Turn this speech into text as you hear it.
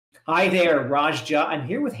Hi there, Rajja. I'm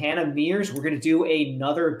here with Hannah Mears. We're going to do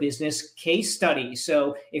another business case study.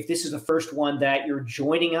 So if this is the first one that you're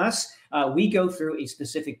joining us, we go through a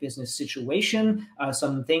specific business situation,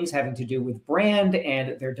 some things having to do with brand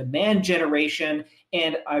and their demand generation.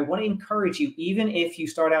 And I want to encourage you, even if you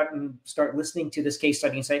start out and start listening to this case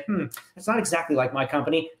study and say, that's not exactly like my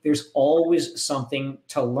company, there's always something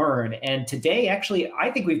to learn. And today, actually,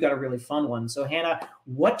 I think we've got a really fun one. So Hannah,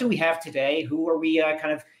 what do we have today? Who are we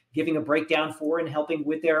kind of giving a breakdown for and helping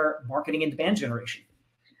with their marketing and demand generation?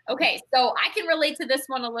 Okay, so I can relate to this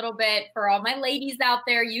one a little bit. For all my ladies out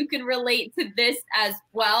there, you can relate to this as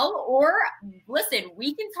well. Or listen,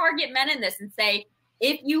 we can target men in this and say,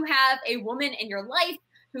 if you have a woman in your life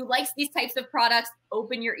who likes these types of products,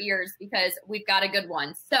 open your ears because we've got a good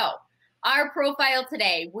one. So our profile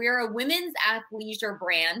today, we're a women's athleisure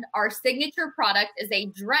brand. Our signature product is a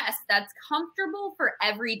dress that's comfortable for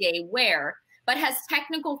everyday wear, but has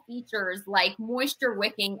technical features like moisture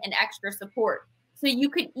wicking and extra support. So you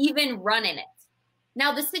could even run in it.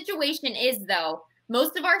 Now, the situation is, though,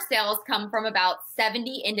 most of our sales come from about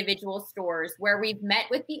 70 individual stores where we've met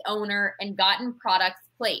with the owner and gotten products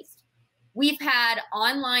placed. We've had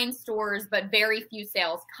online stores, but very few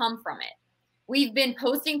sales come from it. We've been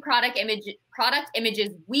posting product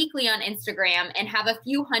images weekly on Instagram and have a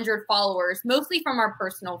few hundred followers, mostly from our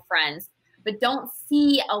personal friends, but don't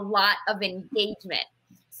see a lot of engagement.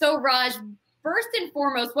 So Raj, first and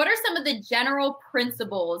foremost, what are some of the general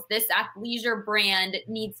principles this athleisure brand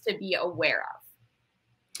needs to be aware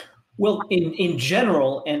of? Well, in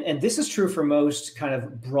general, and this is true for most kind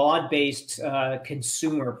of broad-based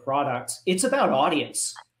consumer products, it's about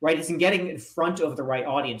audience, right? It's in getting in front of the right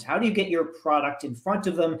audience. How do you get your product in front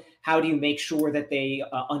of them? How do you make sure that they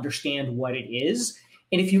understand what it is?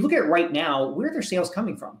 And if you look at right now, where are their sales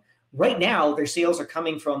coming from? Right now, their sales are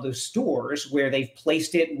coming from those stores where they've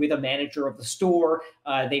placed it with a manager of the store.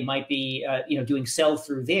 They might be, doing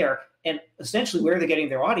sell-through there. And essentially, where are they getting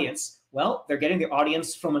their audience? Well, they're getting their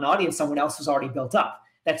audience from an audience someone else has already built up.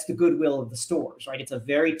 That's the goodwill of the stores, right? It's a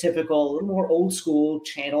very typical, a little more old school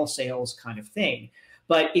channel sales kind of thing.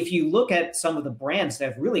 But if you look at some of the brands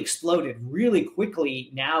that have really exploded really quickly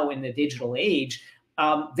now in the digital age,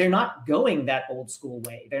 they're not going that old school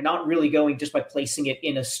way. They're not really going just by placing it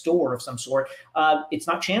in a store of some sort. It's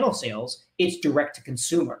not channel sales, it's direct to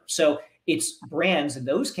consumer. So it's brands in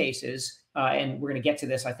those cases, and we're going to get to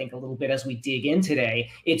this, I think, a little bit as we dig in today.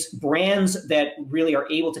 It's brands that really are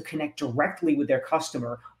able to connect directly with their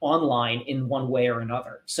customer online in one way or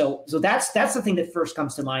another. So that's the thing that first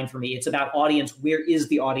comes to mind for me. It's about audience. Where is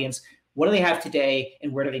the audience? What do they have today,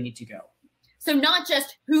 and where do they need to go? So not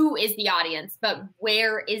just who is the audience, but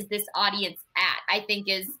where is this audience at, I think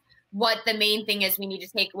is what the main thing is we need to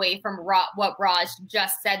take away from what Raj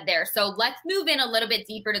just said there. So let's move in a little bit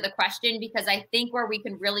deeper to the question, because I think where we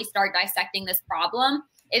can really start dissecting this problem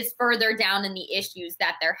is further down in the issues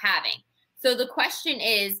that they're having. So the question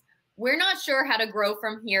is, we're not sure how to grow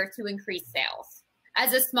from here to increase sales.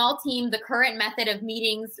 As a small team, the current method of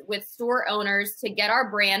meetings with store owners to get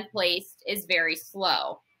our brand placed is very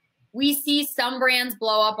slow. We see some brands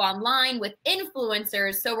blow up online with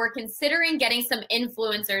influencers, so we're considering getting some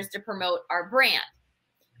influencers to promote our brand.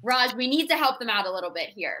 Raj, we need to help them out a little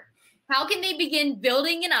bit here. How can they begin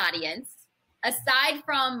building an audience? Aside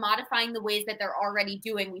from modifying the ways that they're already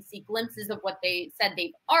doing, we see glimpses of what they said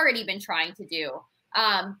they've already been trying to do.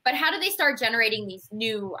 But how do they start generating these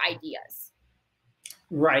new ideas?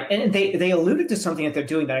 Right. And they alluded to something that they're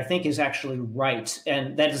doing that I think is actually right.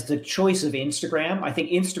 And that is the choice of Instagram. I think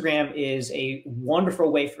Instagram is a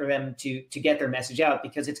wonderful way for them to get their message out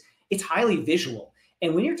because it's highly visual.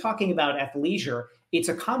 And when you're talking about athleisure, it's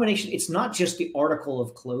a combination. It's not just the article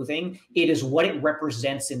of clothing. It is what it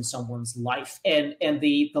represents in someone's life and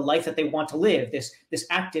the life that they want to live, this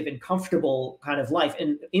active and comfortable kind of life.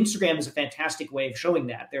 And Instagram is a fantastic way of showing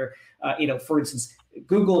that. There, for instance,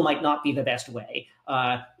 Google might not be the best way.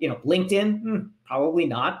 LinkedIn, probably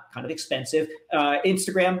not, kind of expensive.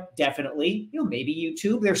 Instagram, definitely. Maybe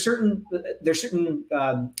YouTube. There's certain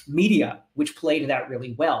media which play to that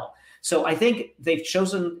really well. So I think they've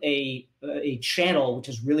chosen a channel which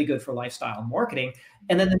is really good for lifestyle marketing.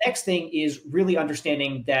 And then the next thing is really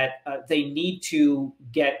understanding that they need to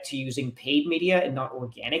get to using paid media and not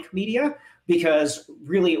organic media, because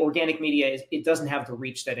really organic media it doesn't have the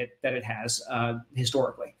reach that it has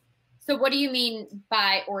historically. So what do you mean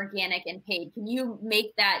by organic and paid? Can you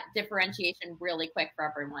make that differentiation really quick for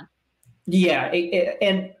everyone? Yeah,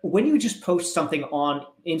 and when you just post something on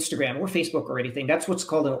Instagram or Facebook or anything, that's what's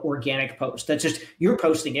called an organic post. That's just you're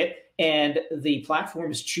posting it and the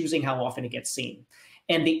platform is choosing how often it gets seen.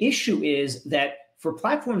 And the issue is that For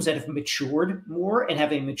platforms that have matured more and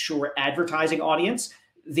have a mature advertising audience,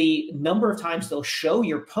 the number of times they'll show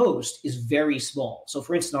your post is very small. So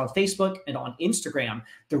for instance, on Facebook and on Instagram,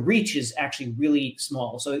 the reach is actually really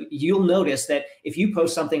small. So you'll notice that if you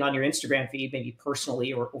post something on your Instagram feed, maybe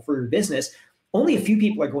personally or for your business, only a few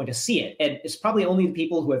people are going to see it. And it's probably only the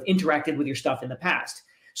people who have interacted with your stuff in the past.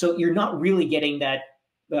 So you're not really getting that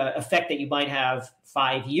effect that you might have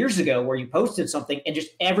 5 years ago where you posted something and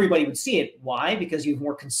just everybody would see it. Why? Because you have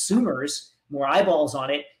more consumers, more eyeballs on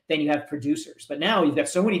it than you have producers. But now you've got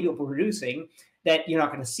so many people producing that you're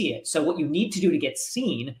not going to see it. So what you need to do to get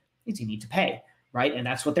seen is you need to pay, right? And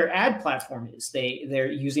that's what their ad platform is.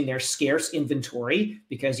 They're using their scarce inventory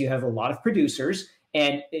because you have a lot of producers,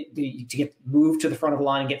 and to get moved to the front of the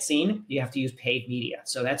line and get seen, you have to use paid media.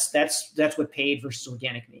 So that's what paid versus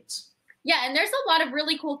organic means. Yeah, and there's a lot of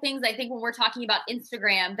really cool things, I think, when we're talking about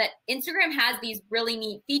Instagram, that Instagram has these really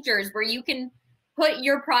neat features where you can put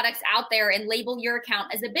your products out there and label your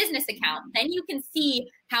account as a business account. Then you can see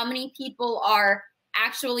how many people are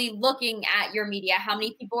actually looking at your media, how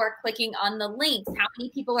many people are clicking on the links, how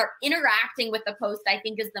many people are interacting with the post, I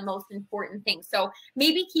think is the most important thing. So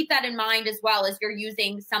maybe keep that in mind as well as you're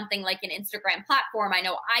using something like an Instagram platform. I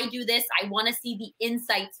know I do this. I want to see the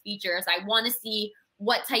insights features. I want to see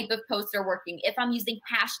what type of posts are working. If I'm using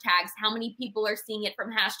hashtags, how many people are seeing it from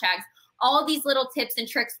hashtags? All these little tips and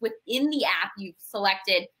tricks within the app you've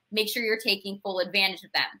selected, make sure you're taking full advantage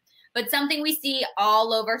of them. But something we see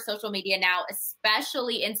all over social media now,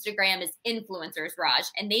 especially Instagram, is influencers, Raj.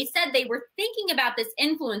 And they said they were thinking about this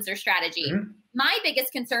influencer strategy. Mm-hmm. My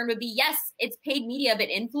biggest concern would be, yes, it's paid media, but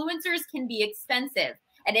influencers can be expensive.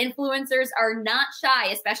 And influencers are not shy,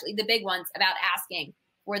 especially the big ones, about asking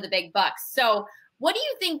for the big bucks. So what do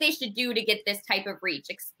you think they should do to get this type of reach?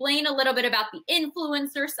 Explain a little bit about the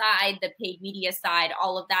influencer side, the paid media side,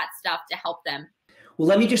 all of that stuff to help them. Well,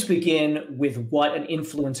 let me just begin with what an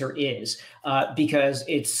influencer is, because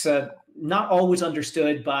it's not always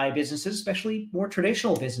understood by businesses, especially more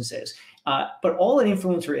traditional businesses. But all an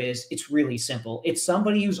influencer is, it's really simple. It's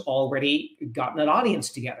somebody who's already gotten an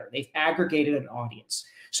audience together. They've aggregated an audience.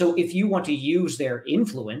 So if you want to use their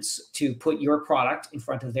influence to put your product in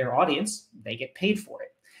front of their audience, they get paid for it.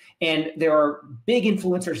 And there are big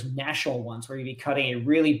influencers, national ones, where you'd be cutting a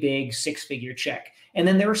really big six-figure check. And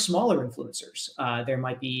then there are smaller influencers. There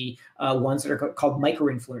might be ones that are called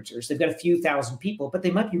micro-influencers. They've got a few thousand people, but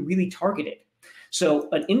they might be really targeted. So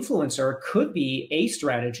an influencer could be a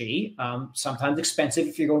strategy, sometimes expensive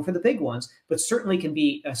if you're going for the big ones, but certainly can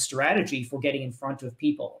be a strategy for getting in front of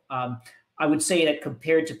people. I would say that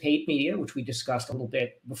compared to paid media, which we discussed a little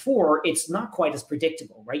bit before, it's not quite as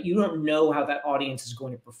predictable, right? You don't know how that audience is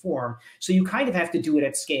going to perform. So you kind of have to do it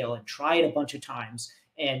at scale and try it a bunch of times,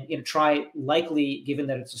 and try, likely, given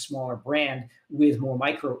that it's a smaller brand, with more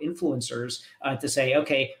micro influencers to say,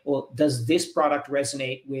 okay, well, does this product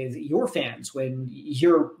resonate with your fans when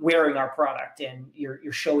you're wearing our product and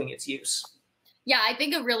you're showing its use? Yeah, I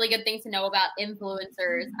think a really good thing to know about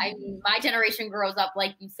influencers, I mean, my generation grows up,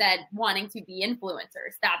 like you said, wanting to be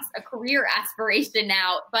influencers. That's a career aspiration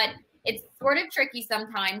now, but it's sort of tricky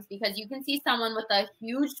sometimes because you can see someone with a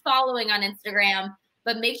huge following on Instagram,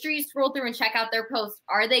 but make sure you scroll through and check out their posts.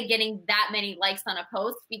 Are they getting that many likes on a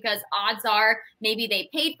post? Because odds are maybe they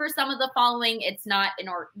paid for some of the following. It's not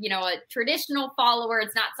a traditional follower.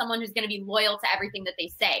 It's not someone who's going to be loyal to everything that they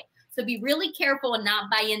say. So be really careful and not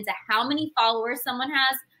buy into how many followers someone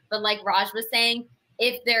has. But like Raj was saying,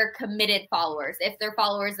 if they're committed followers, if they're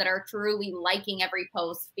followers that are truly liking every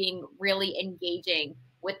post, being really engaging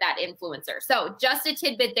with that influencer. So just a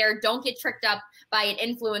tidbit there. Don't get tricked up by an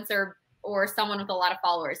influencer or someone with a lot of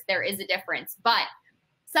followers. There is a difference. But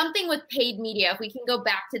something with paid media, if we can go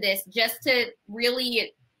back to this, just to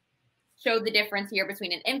really show the difference here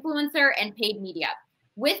between an influencer and paid media.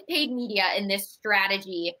 With paid media in this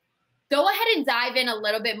strategy, go ahead and dive in a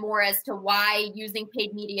little bit more as to why using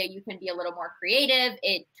paid media, you can be a little more creative.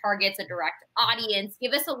 It targets a direct audience.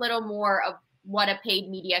 Give us a little more of what a paid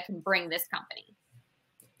media can bring this company.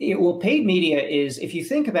 Well, paid media is, if you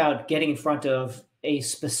think about getting in front of a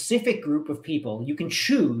specific group of people, you can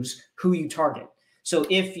choose who you target. So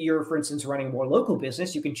if you're, for instance, running a more local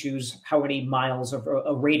business, you can choose how many miles of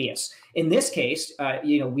a radius. In this case,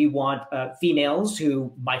 we want females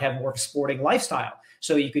who might have more of a sporting lifestyle.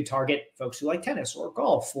 So you could target folks who like tennis or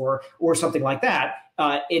golf or something like that,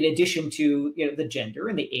 in addition to the gender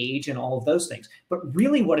and the age and all of those things. But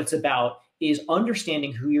really what it's about is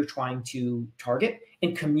understanding who you're trying to target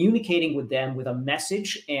and communicating with them with a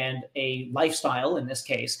message and a lifestyle, in this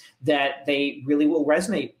case, that they really will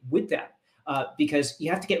resonate with them. because you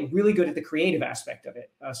have to get really good at the creative aspect of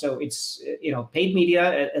it. So it's, paid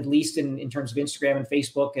media, at least in terms of Instagram and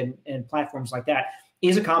Facebook and platforms like that,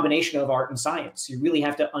 is a combination of art and science. You really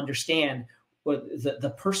have to understand what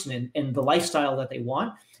the person and the lifestyle that they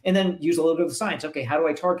want, and then use a little bit of the science. Okay, how do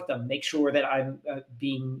I target them? Make sure that I'm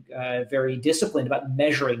being very disciplined about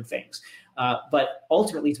measuring things. But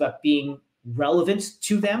ultimately, it's about being relevant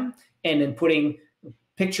to them and then putting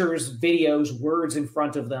pictures, videos, words in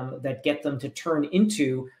front of them that get them to turn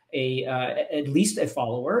into at least a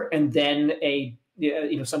follower, and then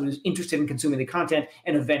someone who's interested in consuming the content,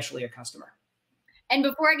 and eventually a customer. And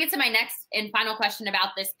before I get to my next and final question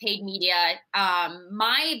about this paid media,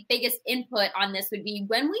 my biggest input on this would be,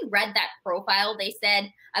 when we read that profile, they said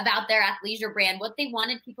about their athleisure brand, what they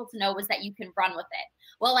wanted people to know was that you can run with it.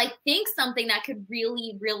 Well, I think something that could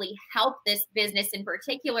really, really help this business in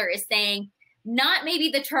particular is saying, not maybe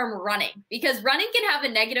the term running, because running can have a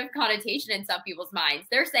negative connotation in some people's minds.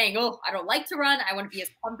 They're saying, oh, I don't like to run. I want to be as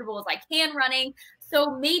comfortable as I can running.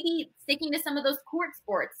 So maybe sticking to some of those court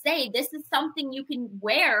sports, say this is something you can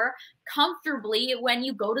wear comfortably when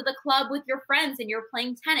you go to the club with your friends and you're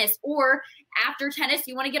playing tennis, or after tennis,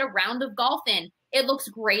 you want to get a round of golf in. It looks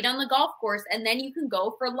great on the golf course, and then you can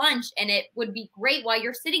go for lunch, and it would be great while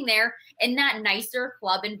you're sitting there in that nicer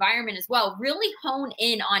club environment as well. Really hone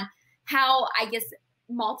in on how, I guess,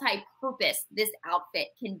 multi-purpose this outfit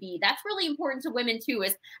can be. That's really important to women too,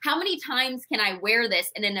 is how many times can I wear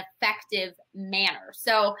this in an effective manner?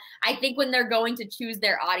 So I think when they're going to choose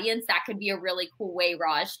their audience, that could be a really cool way,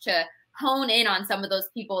 Raj, to hone in on some of those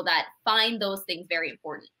people that find those things very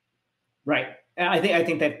important. Right. I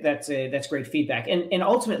think that's great feedback. And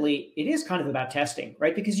ultimately it is kind of about testing,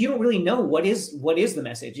 right? Because you don't really know what is the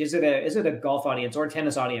message. Is it a golf audience or a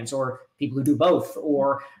tennis audience or people who do both?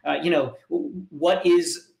 Or, what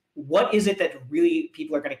is it that really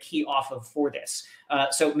people are going to key off of for this?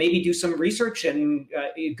 So maybe do some research and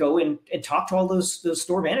go and talk to all those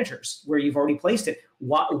store managers where you've already placed it.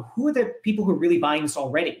 Who are the people who are really buying this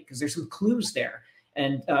already? Because there's some clues there.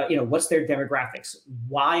 And, what's their demographics?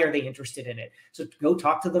 Why are they interested in it? So go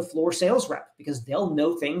talk to the floor sales rep, because they'll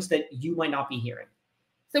know things that you might not be hearing.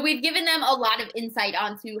 So we've given them a lot of insight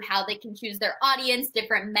onto how they can choose their audience,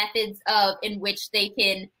 different methods in which they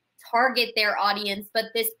can target their audience. But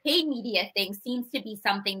this paid media thing seems to be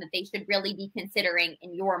something that they should really be considering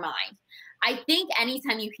in your mind. I think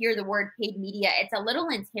anytime you hear the word paid media, it's a little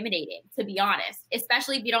intimidating, to be honest,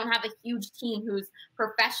 especially if you don't have a huge team who's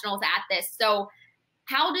professionals at this. So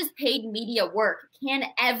how does paid media work? Can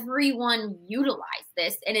everyone utilize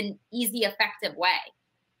this in an easy, effective way?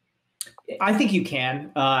 I think you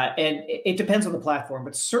can, and it depends on the platform,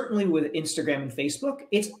 but certainly with Instagram and Facebook,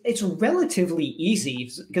 it's relatively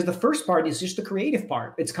easy, because the first part is just the creative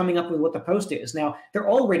part. It's coming up with what the post is. Now, they're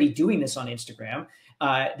already doing this on Instagram.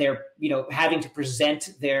 They're having to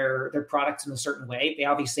present their products in a certain way. They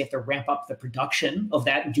obviously have to ramp up the production of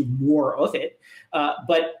that and do more of it.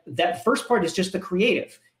 But that first part is just the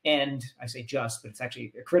creative. And I say just, but it's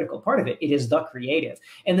actually a critical part of it. It is the creative.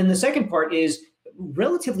 And then the second part is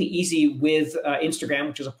relatively easy with Instagram,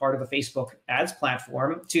 which is a part of the Facebook ads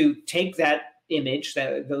platform, to take that image,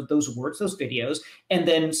 those words, those videos, and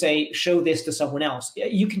then say, show this to someone else.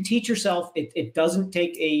 You can teach yourself. It doesn't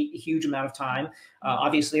take a huge amount of time.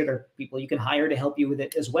 Obviously, there are people you can hire to help you with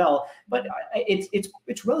it as well, but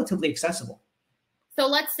it's relatively accessible. So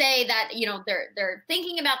let's say that, they're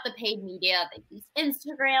thinking about the paid media. They use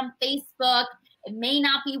Instagram, Facebook. It may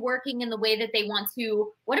not be working in the way that they want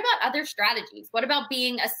to. What about other strategies? What about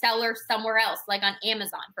being a seller somewhere else, like on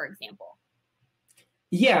Amazon, for example?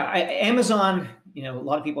 Yeah, Amazon, a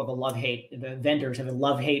lot of people have a love-hate. The vendors have a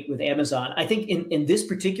love-hate with Amazon. I think in this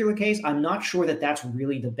particular case, I'm not sure that that's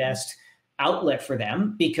really the best outlet for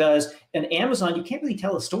them, because in Amazon, you can't really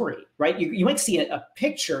tell a story, right? You might see a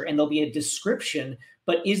picture and there'll be a description,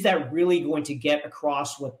 but is that really going to get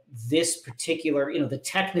across what this particular, the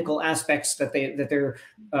technical aspects that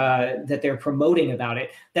they're promoting about it?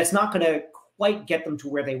 That's not going to quite get them to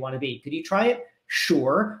where they want to be. Could you try it?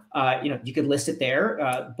 Sure. You could list it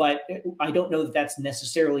there, but I don't know that that's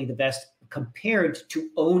necessarily the best compared to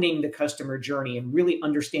owning the customer journey and really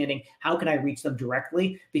understanding how can I reach them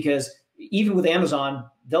directly, because even with Amazon,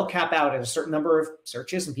 they'll cap out at a certain number of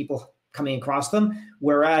searches and people coming across them.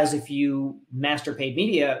 Whereas if you master paid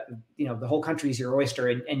media, the whole country is your oyster,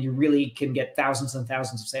 and you really can get thousands and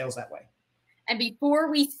thousands of sales that way. And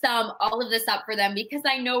before we sum all of this up for them, because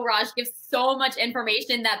I know Raj gives so much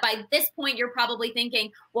information that by this point, you're probably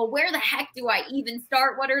thinking, well, where the heck do I even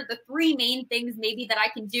start? What are the 3 main things maybe that I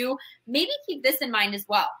can do? Maybe keep this in mind as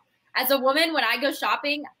well. As a woman, when I go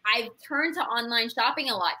shopping, I've turned to online shopping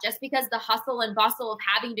a lot just because the hustle and bustle of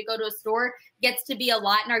having to go to a store gets to be a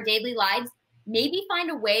lot in our daily lives. Maybe find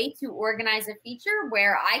a way to organize a feature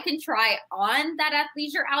where I can try on that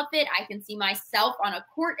athleisure outfit. I can see myself on a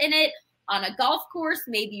court in it, on a golf course,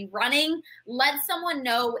 maybe running. Let someone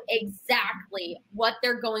know exactly what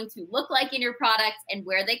they're going to look like in your product and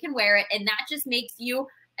where they can wear it. And that just makes you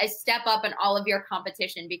a step up in all of your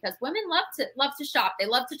competition, because women love to shop. They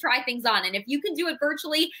love to try things on. And if you can do it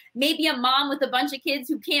virtually, maybe a mom with a bunch of kids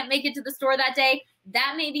who can't make it to the store that day,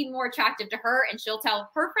 that may be more attractive to her, and she'll tell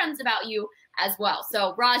her friends about you as well.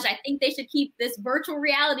 So Raj, I think they should keep this virtual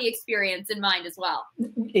reality experience in mind as well.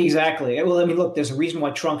 Exactly. Well, I mean, look, there's a reason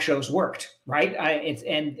why trunk shows worked, right?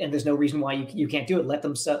 And there's no reason why you can't do it. Let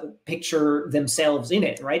them picture themselves in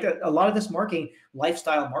it, right? A lot of this marketing,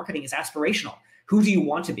 lifestyle marketing, is aspirational. Who do you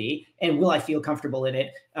want to be? And will I feel comfortable in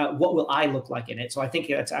it? What will I look like in it? So I think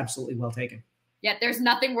that's absolutely well taken. Yeah, there's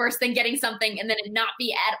nothing worse than getting something and then it not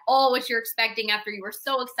be at all what you're expecting after you were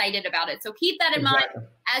so excited about it. So keep that in mind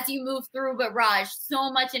as you move through. But Raj,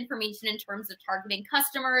 so much information in terms of targeting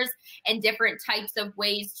customers and different types of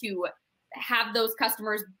ways to have those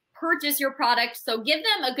customers purchase your product. So give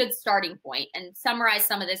them a good starting point and summarize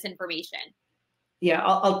some of this information. Yeah,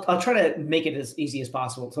 I'll try to make it as easy as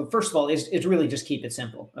possible. So first of all, it's really just keep it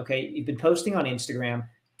simple. Okay, you've been posting on Instagram.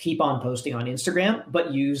 Keep on posting on Instagram,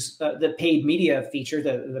 but use the paid media feature,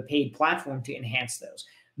 the paid platform, to enhance those.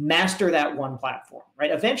 Master that one platform, right?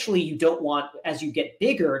 Eventually, you don't want, as you get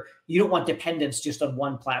bigger, you don't want dependence just on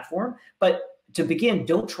one platform. But to begin,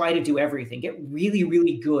 don't try to do everything. Get really,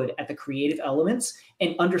 really good at the creative elements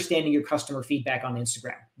and understanding your customer feedback on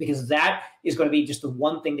Instagram, because that is going to be just the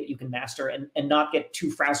one thing that you can master, and not get too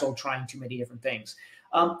frazzled trying too many different things.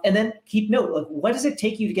 And then keep note, like, what does it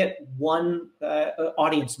take you to get one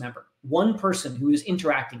audience member, one person who is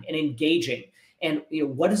interacting and engaging? And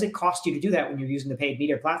what does it cost you to do that when you're using the paid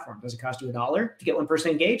media platform? Does it cost you $1 to get one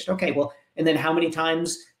person engaged? Okay, well, and then how many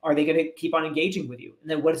times are they going to keep on engaging with you? And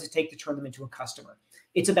then what does it take to turn them into a customer?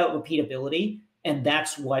 It's about repeatability. And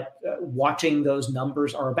that's what watching those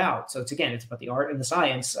numbers are about. So it's about the art and the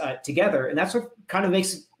science together. And that's what kind of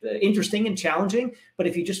makes it interesting and challenging. But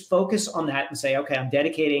if you just focus on that and say, okay, I'm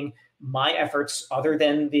dedicating my efforts, other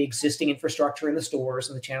than the existing infrastructure in the stores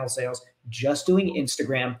and the channel sales, just doing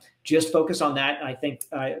Instagram, just focus on that. And I think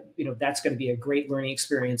that's going to be a great learning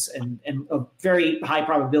experience, and a very high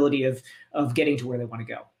probability of getting to where they want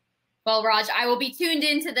to go. Well, Raj, I will be tuned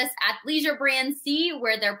into this athleisure brand, see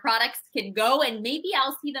where their products can go, and maybe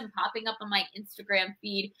I'll see them popping up on my Instagram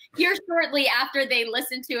feed here shortly after they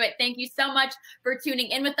listen to it. Thank you so much for tuning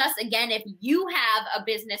in with us. Again, if you have a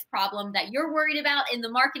business problem that you're worried about in the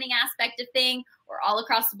marketing aspect of thing, or all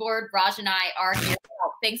across the board, Raj and I are here to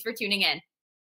help. Thanks for tuning in.